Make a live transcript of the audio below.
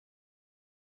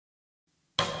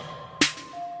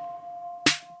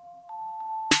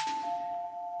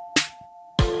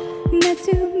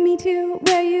nice to meet you.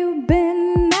 Where you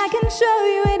been? I can show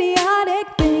you idiotic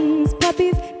things.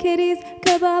 Puppies, kitties,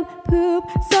 kebab, poop.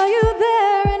 Saw you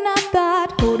there and I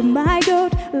thought, hold my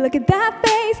goat, look at that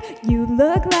face. You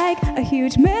look like a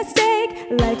huge mistake.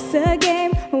 Life's a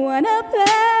game, wanna play.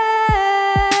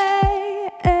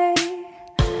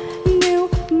 New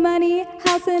money,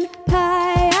 house and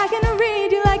pie. I can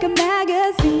read you like a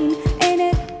magazine. Ain't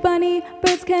it funny?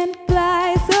 Birds can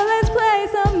fly. So let's play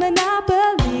some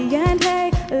Monopoly. And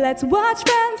hey, let's watch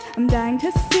Friends. I'm dying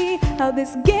to see how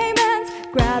this game ends.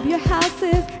 Grab your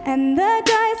houses and the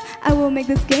dice. I will make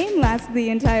this game last the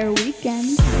entire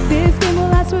weekend. This game will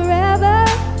last forever,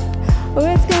 or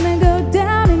it's gonna go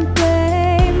down in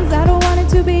flames. I don't want it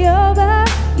to be over.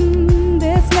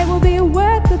 This night will be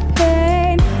worth the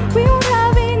pain. We won't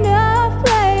have enough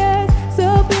players,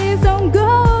 so please don't go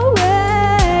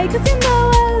away. 'Cause you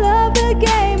know I love the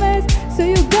gamers, so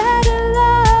you better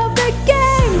love the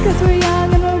game. 'Cause we're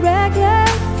young and we're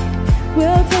reckless.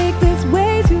 We'll take this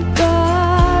way too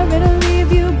far. It'll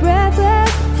leave you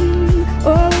breathless,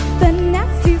 or with a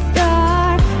nasty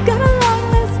scar. Got a long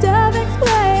list of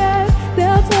ex-players.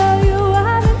 They'll tell you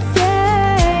I'm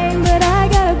insane, but I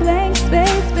got a blank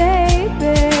space,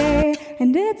 baby,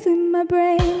 and it's in my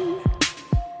brain.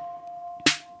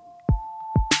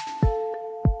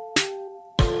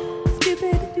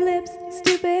 Stupid lips,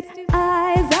 stupid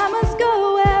eyes. I must go,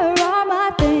 where are my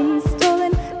things?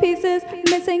 Stolen pieces,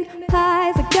 missing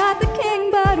pies. I got the king,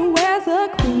 but where's the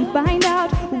queen? Find out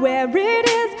where it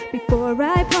is before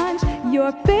I punch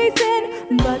your face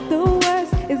in. But the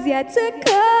worst is yet to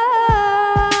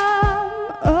come.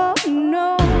 Oh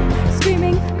no,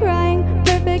 screaming, crying,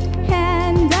 perfect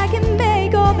hand. I can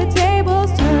make all the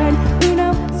tables turn. Uno,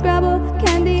 Scrabble,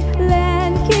 Candy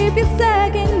Land. Keep you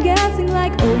second guessing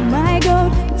like, oh my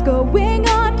god, what's going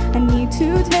on? I need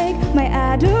to take my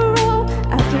Adderall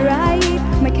after I eat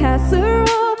my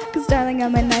casserole. 'Cause darling,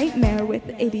 I'm a nightmare with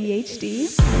ADHD.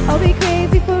 I'll be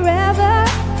crazy forever.